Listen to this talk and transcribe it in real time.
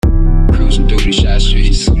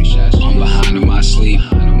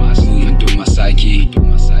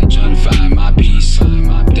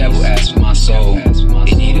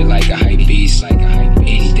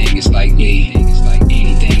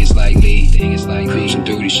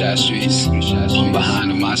shy streets. I'm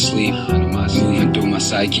behind on my sleep, moving through my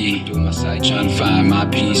psyche, trying to find my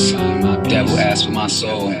peace. Devil asked for my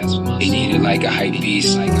soul, he needed like a hype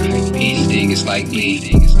beast. Anything is likely,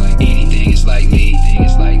 anything is likely.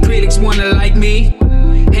 Critics wanna like me,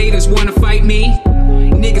 haters wanna fight me.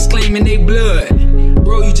 Niggas claiming they blood,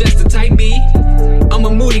 bro, you just a type B. I'm a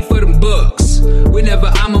moody for them bucks, whenever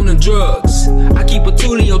I'm on the drugs. I keep a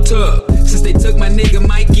tool in your tub, since they took my nigga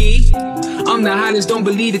Mikey. I'm the hottest, don't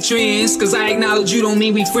believe the trends, cause I acknowledge you don't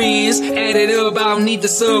mean we friends. Add it up, I don't need the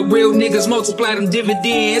sub, real niggas multiply them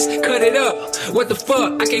dividends. Cut it up, what the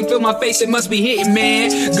fuck, I can't feel my face, it must be hitting, man.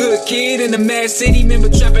 Good kid in the mad city, remember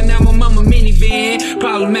trapping out my mama minivan.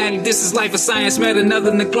 Problematic, this is life of science, met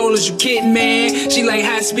another Nicola's, you kidding, man. She like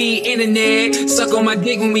high speed internet, suck on my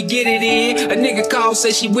dick when we get it in. A nigga call,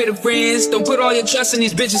 say she with her friends, don't put all your trust in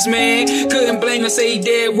these bitches, man. Couldn't blame her, say he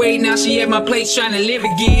dead weight, now she at my place trying to live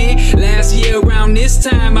again. Last year around this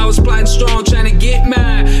time, I was plotting strong, trying to get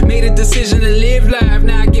mine. Made a decision to live life,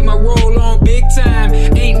 now I get my roll on big time.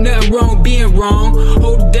 Ain't nothing wrong being wrong,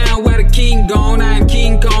 hold it down while the king gone. I am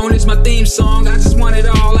King Kong, it's my theme song, I just want it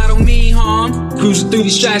all, I don't mean harm. Cruising through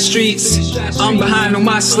these shy streets, I'm behind on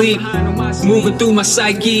my sleep, moving through my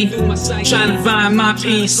psyche, trying to find my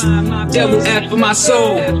peace. Devil asked for my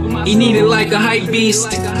soul, he needed like a hype beast.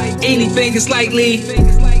 Anything is likely,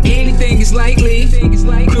 anything is likely.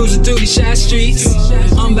 Cruising through these shy streets,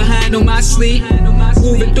 I'm behind on my sleep,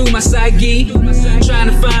 moving through my psyche, trying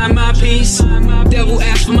to find my peace. Devil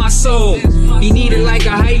asked for my soul, he needed like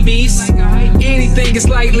a hype beast. Anything is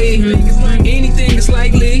likely, anything is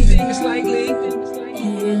likely.